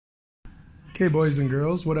Okay, boys and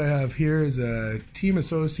girls, what I have here is a team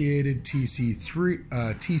associated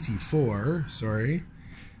TC4,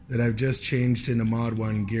 that I've just changed into mod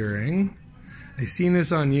 1 gearing. I seen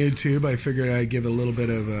this on YouTube. I figured I'd give a little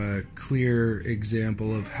bit of a clear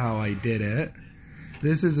example of how I did it.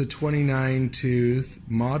 This is a 29 tooth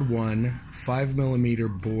mod 1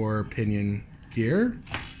 5mm bore pinion gear,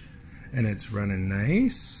 and it's running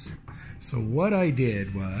nice. So what I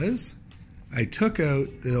did was I took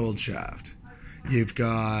out the old shaft. You've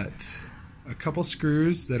got a couple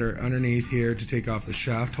screws that are underneath here to take off the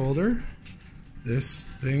shaft holder, this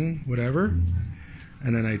thing, whatever.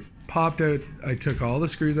 And then I took all the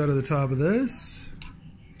screws out of the top of this,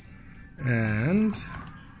 and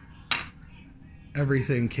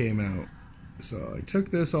everything came out. So I took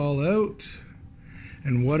this all out,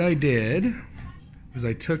 and what I did was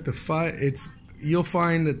I took the you'll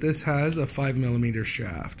find that this has a 5mm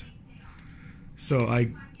shaft. So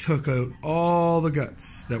I took out all the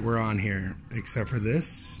guts that were on here, except for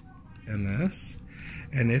this and this.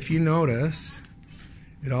 And if you notice,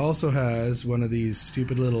 it also has one of these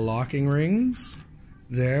stupid little locking rings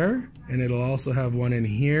there, and it'll also have one in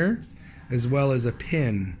here, as well as a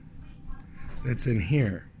pin that's in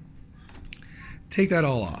here. Take that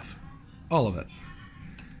all off, all of it.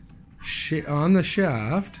 On the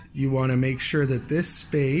shaft, you want to make sure that this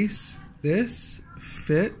fits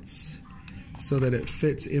so that it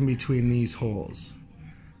fits in between these holes.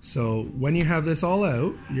 So when you have this all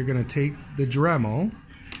out, you're going to take the Dremel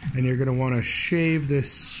and you're going to want to shave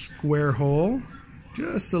this square hole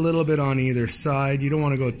just a little bit on either side. You don't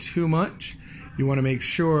want to go too much. You want to make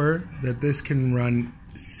sure that this can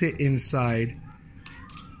sit inside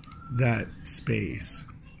that space.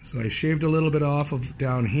 So I shaved a little bit off of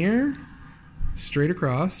down here, straight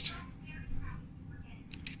across,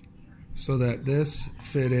 so that this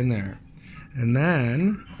fit in there. And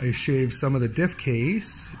then I shaved some of the diff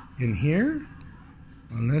case in here,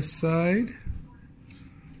 on this side,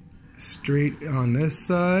 straight on this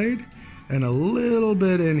side, and a little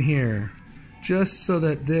bit in here, just so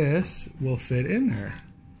that this will fit in there,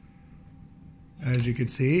 as you can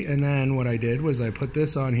see. And then what I did was I put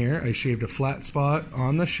this on here. I shaved a flat spot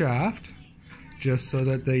on the shaft, just so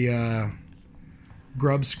that the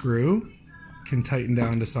grub screw can tighten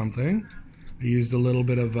down to something. I used a little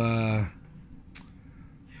bit of a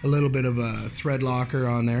thread locker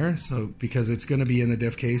on there, so because it's going to be in the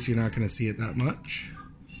diff case, you're not going to see it that much.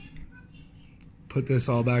 Put this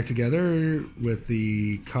all back together with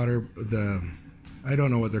the I don't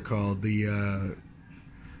know what they're called, the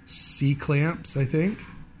C clamps, I think.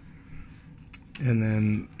 And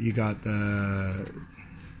then you got the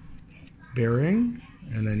bearing,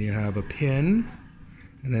 and then you have a pin,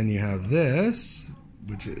 and then you have this,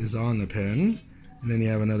 which is on the pin, and then you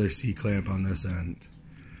have another C clamp on this end.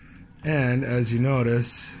 And as you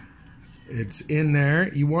notice, it's in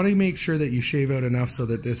there. You want to make sure that you shave out enough so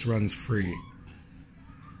that this runs free.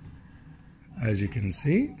 As you can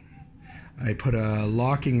see, I put a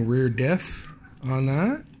locking rear diff on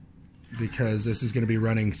that because this is going to be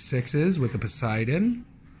running 6s with the Poseidon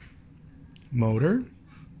motor.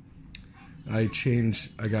 I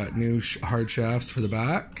got new hard shafts for the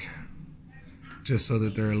back, just so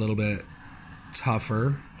that they're a little bit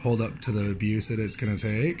tougher, hold up to the abuse that it's going to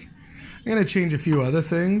take. I'm going to change a few other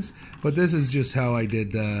things, but this is just how I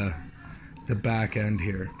did the back end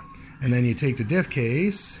here. And then you take the diff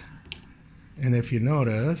case, and if you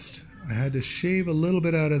noticed, I had to shave a little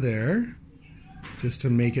bit out of there just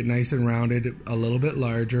to make it nice and rounded, a little bit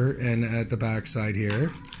larger, and at the back side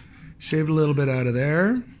here. Shaved a little bit out of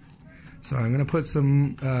there. So I'm going to put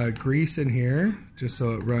some grease in here just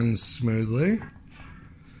so it runs smoothly.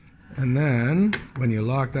 And then when you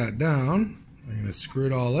lock that down, I'm going to screw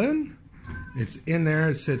it all in. It's in there,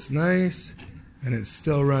 it sits nice, and it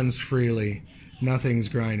still runs freely. Nothing's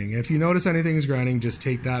grinding. If you notice anything's grinding, just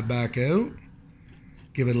take that back out,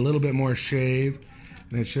 give it a little bit more shave,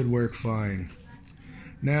 and it should work fine.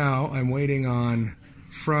 Now I'm waiting on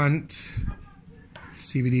front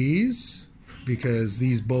CVDs because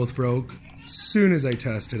these both broke as soon as I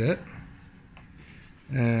tested it.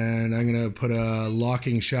 And I'm going to put a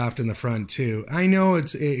locking shaft in the front too. I know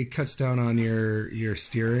it cuts down on your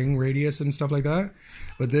steering radius and stuff like that,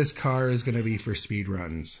 but this car is going to be for speed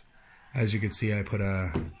runs. As you can see, I put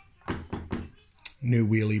a new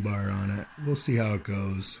wheelie bar on it. We'll see how it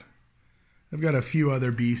goes. I've got a few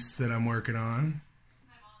other beasts that I'm working on,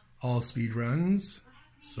 all speed runs.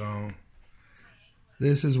 So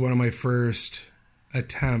this is one of my first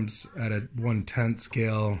attempts at a 1/10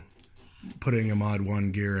 scale putting a mod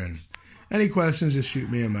 1 gear in. Any questions, just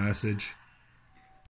shoot me a message.